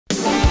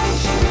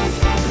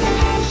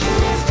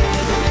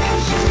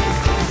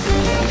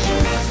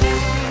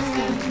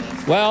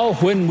Well,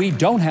 when we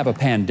don't have a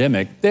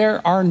pandemic,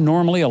 there are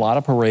normally a lot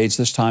of parades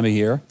this time of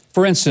year.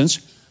 For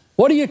instance,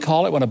 what do you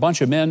call it when a bunch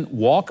of men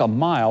walk a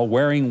mile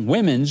wearing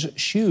women's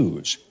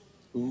shoes?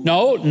 Ooh.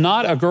 No,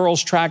 not a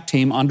girls' track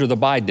team under the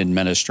Biden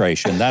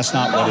administration. That's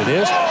not what it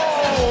is.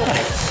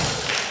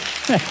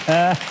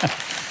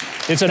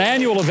 It's an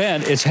annual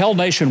event. It's held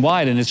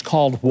nationwide, and it's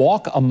called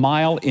Walk a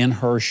Mile in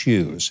Her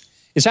Shoes.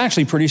 It's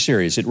actually pretty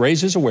serious. It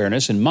raises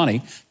awareness and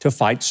money to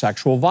fight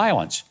sexual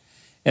violence.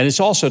 And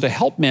it's also to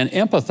help men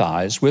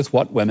empathize with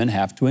what women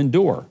have to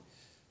endure.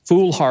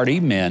 Foolhardy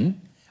men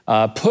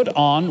put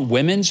on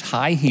women's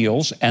high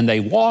heels and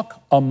they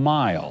walk a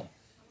mile.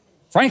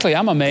 Frankly,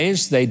 I'm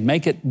amazed they'd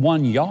make it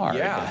 1 yard.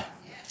 Yeah.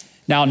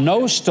 Now,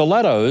 no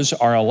stilettos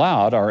are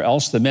allowed, or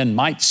else the men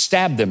might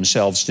stab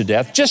themselves to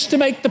death just to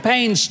make the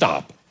pain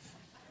stop.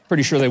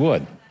 Pretty sure they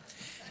would.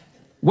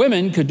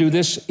 Women could do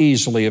this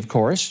easily, of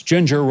course.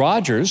 Ginger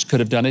Rogers could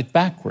have done it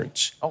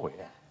backwards. Oh,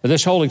 yeah. But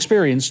this whole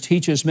experience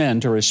teaches men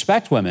to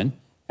respect women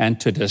and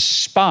to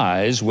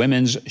despise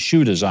women's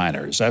shoe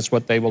designers. That's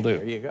what they will do.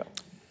 There you go.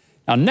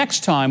 Now,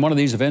 next time one of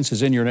these events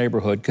is in your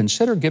neighborhood,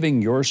 consider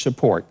giving your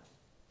support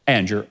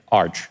and your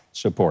arch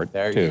support,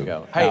 there too. You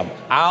go. Hey,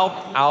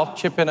 I'll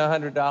chip in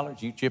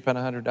 $100. You chip in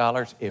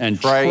 $100. And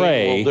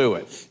Trey will do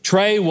it.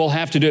 Trey will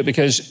have to do it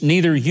because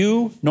neither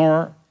you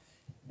nor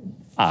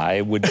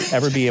I would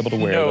ever be able to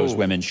wear those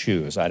women's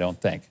shoes, I don't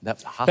think.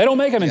 They don't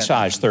make them in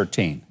size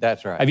 13.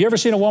 That's right. Have you ever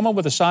seen a woman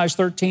with a size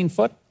 13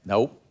 foot?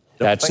 Nope.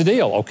 That's the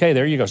deal. Okay,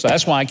 there you go. So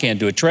that's why I can't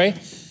do it. Trey,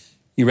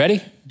 you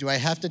ready? Do I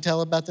have to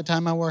tell about the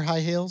time I wore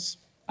high heels?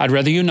 I'd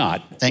rather you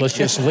not. Let's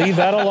just leave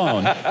that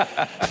alone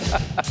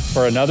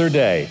for another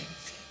day.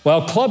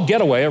 Well, Club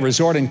Getaway, a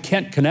resort in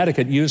Kent,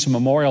 Connecticut, used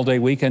Memorial Day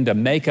weekend to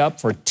make up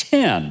for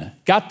 10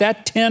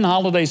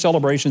 holiday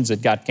celebrations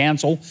that got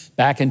canceled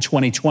back in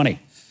 2020.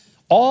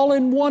 All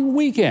in one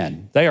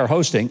weekend. They are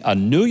hosting a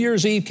New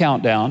Year's Eve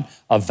countdown,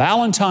 a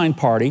Valentine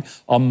party,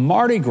 a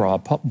Mardi Gras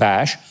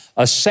bash,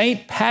 a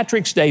St.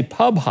 Patrick's Day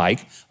pub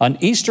hike, an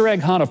Easter egg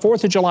hunt, a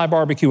 4th of July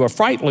barbecue, a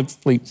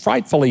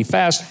frightfully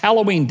fast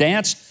Halloween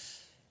dance,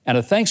 and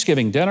a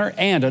Thanksgiving dinner,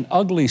 and an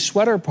ugly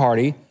sweater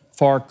party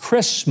for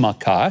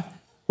Christmaka,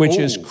 which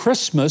is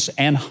Christmas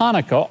and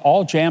Hanukkah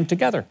all jammed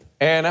together.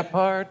 And a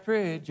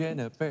partridge in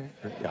a pear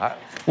tree.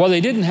 Well,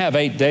 they didn't have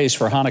 8 days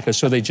for Hanukkah,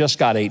 so they just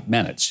got 8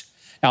 minutes.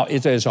 Now,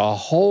 it is a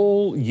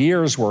whole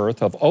year's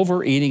worth of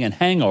overeating and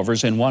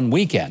hangovers in one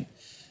weekend,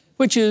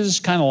 which is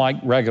kind of like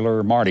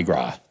regular Mardi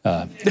Gras.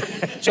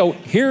 So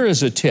here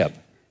is a tip.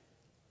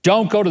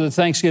 Don't go to the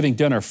Thanksgiving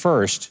dinner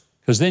first,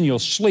 because then you'll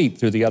sleep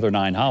through the other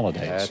 9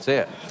 holidays. That's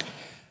it.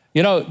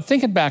 You know,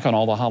 thinking back on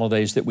all the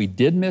holidays that we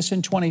did miss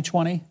in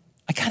 2020,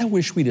 I kind of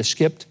wish we'd have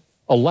skipped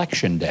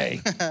Election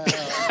Day. There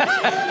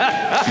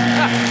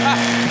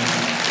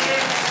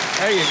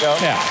you go.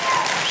 Yeah.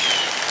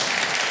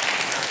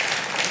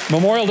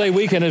 Memorial Day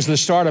weekend is the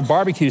start of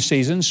barbecue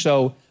season,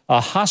 so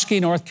Husky,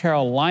 North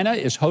Carolina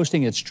is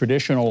hosting its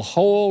traditional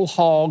whole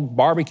hog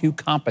barbecue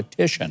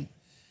competition.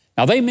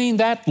 Now, they mean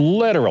that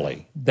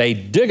literally. They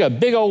dig a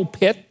big old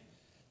pit,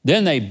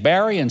 then they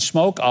bury and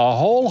smoke a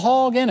whole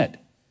hog in it.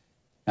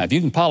 Now, if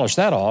you can polish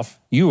that off,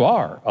 you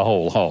are a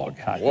whole hog.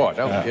 Boy,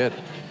 that was good.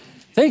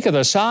 Think of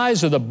the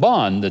size of the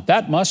bun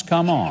that must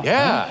come on.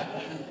 Yeah. Huh?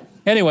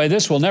 Anyway,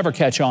 this will never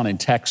catch on in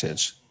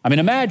Texas. I mean,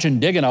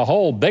 imagine digging a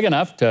hole big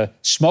enough to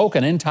smoke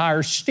an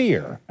entire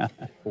steer.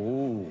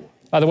 Ooh.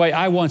 By the way,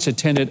 I once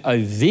attended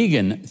a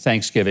vegan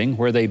Thanksgiving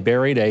where they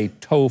buried a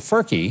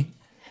tofurkey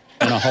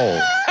in a hole.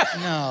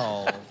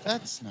 No,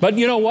 that's not. But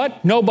you know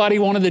what? Nobody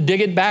wanted to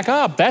dig it back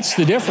up. That's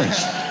the difference.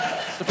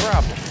 That's the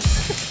problem.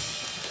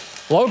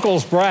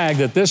 Locals brag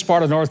that this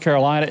part of North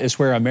Carolina is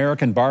where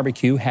American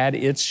barbecue had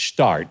its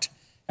start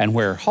and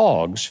where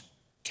hogs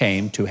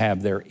came to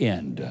have their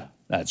end.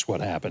 That's what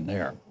happened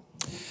there.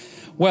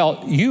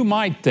 Well, you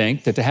might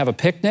think that to have a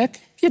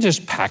picnic, you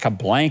just pack a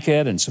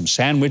blanket and some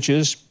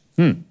sandwiches.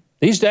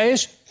 These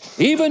days,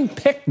 even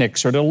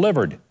picnics are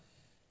delivered.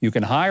 You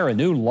can hire a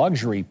new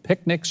luxury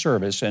picnic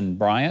service in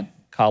Bryant,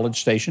 College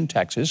Station,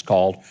 Texas,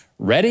 called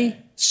Ready,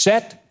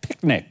 Set,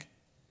 Picnic.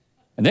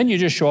 And then you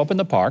just show up in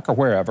the park or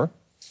wherever,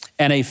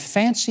 and a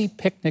fancy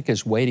picnic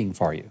is waiting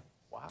for you.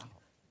 Wow.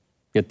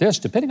 Get this,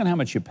 depending on how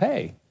much you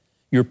pay,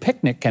 your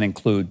picnic can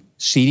include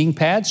seating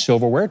pads,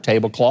 silverware,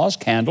 tablecloths,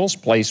 candles,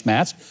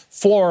 placemats,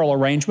 floral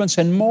arrangements,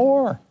 and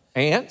more.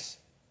 Ants?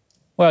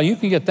 Well, you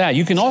can get that.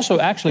 You can also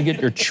actually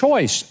get your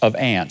choice of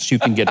ants. You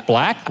can get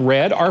black,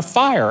 red, or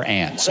fire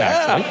ants,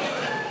 actually.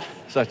 Yeah.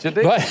 Such a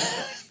deal.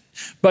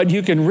 But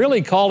you can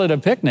really call it a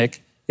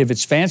picnic if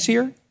it's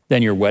fancier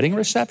than your wedding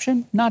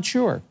reception? Not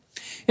sure.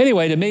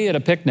 Anyway, to me, at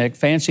a picnic,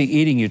 fancy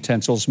eating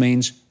utensils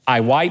means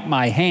I wipe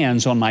my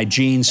hands on my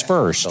jeans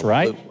first,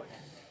 right?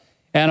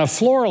 And a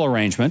floral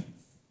arrangement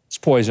is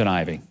poison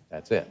ivy.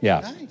 That's it.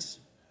 Yeah. Nice.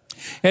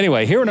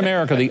 Anyway, here in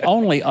America, the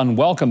only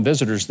unwelcome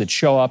visitors that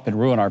show up and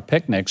ruin our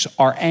picnics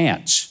are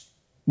ants.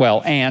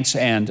 Well, ants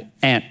and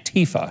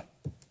Antifa,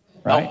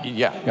 right? Oh,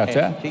 yeah. Got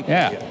that? Antifa,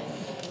 Yeah.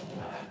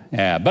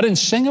 Yeah, but in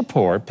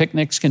Singapore,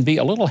 picnics can be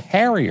a little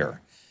hairier.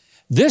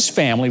 This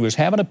family was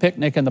having a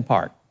picnic in the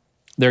park.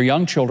 Their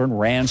young children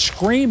ran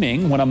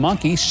screaming when a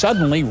monkey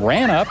suddenly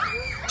ran up,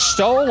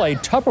 stole a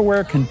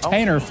Tupperware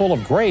container full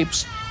of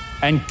grapes,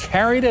 and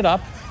carried it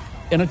up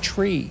in a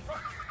tree.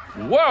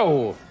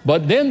 Whoa!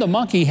 But then the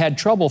monkey had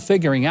trouble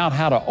figuring out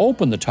how to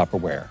open the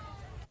Tupperware.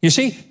 You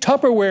see,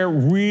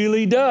 Tupperware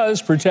really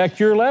does protect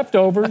your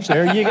leftovers.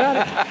 There you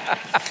got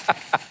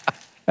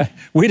it.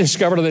 We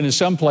discovered that in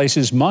some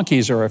places,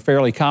 monkeys are a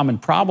fairly common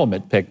problem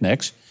at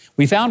picnics.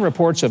 We found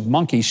reports of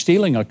monkeys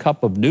stealing a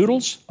cup of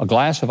noodles, a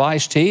glass of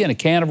iced tea, and a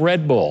can of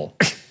Red Bull.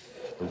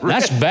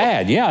 That's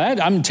bad. Yeah,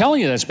 I'm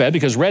telling you that's bad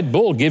because Red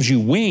Bull gives you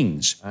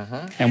wings.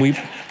 And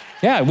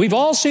we've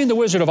all seen The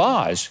Wizard of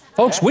Oz.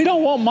 Folks, we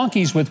don't want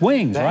monkeys with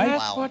wings,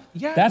 right?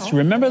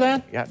 Remember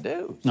that? Yeah, I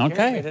do. Okay.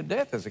 Scared me to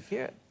death as a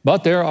kid.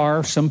 But there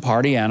are some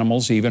party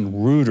animals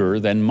even ruder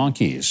than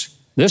monkeys.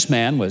 This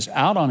man was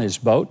out on his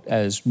boat,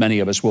 as many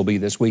of us will be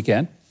this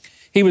weekend.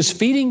 He was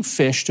feeding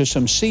fish to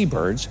some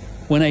seabirds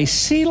when a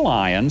sea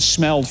lion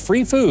smelled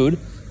free food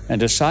and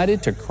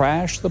decided to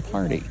crash the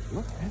party.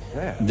 Look at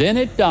that. Then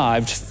it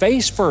dived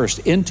face first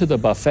into the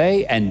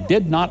buffet and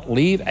did not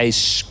leave a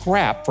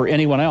scrap for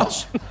anyone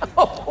else.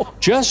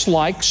 Just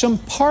like some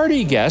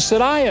party guests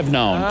that I have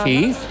known,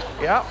 Keith.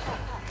 Yep.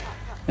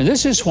 And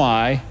this is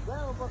why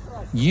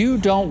you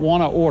don't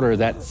want to order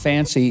that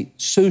fancy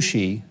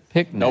sushi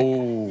picnic.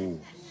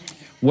 No.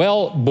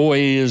 Well,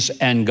 boys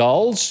and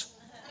gulls,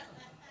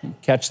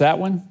 catch that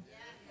one?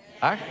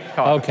 I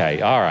caught it.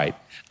 Okay, all right.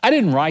 I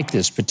didn't write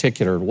this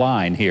particular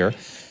line here.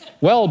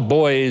 Well,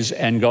 boys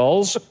and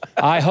gulls,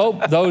 I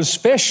hope those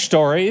fish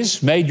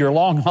stories made your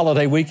long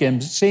holiday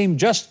weekend seem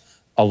just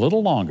a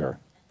little longer.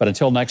 But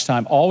until next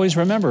time, always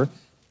remember,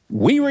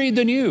 we read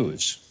the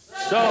news.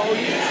 So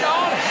you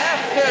don't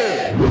have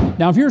to.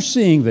 Now, if you're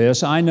seeing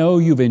this, I know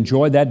you've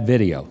enjoyed that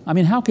video. I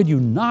mean, how could you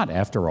not,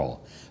 after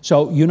all?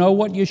 So you know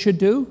what you should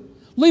do?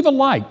 Leave a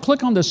like,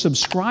 click on the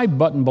subscribe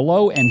button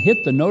below, and hit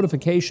the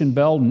notification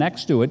bell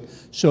next to it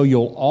so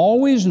you'll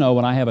always know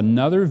when I have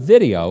another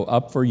video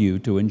up for you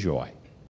to enjoy.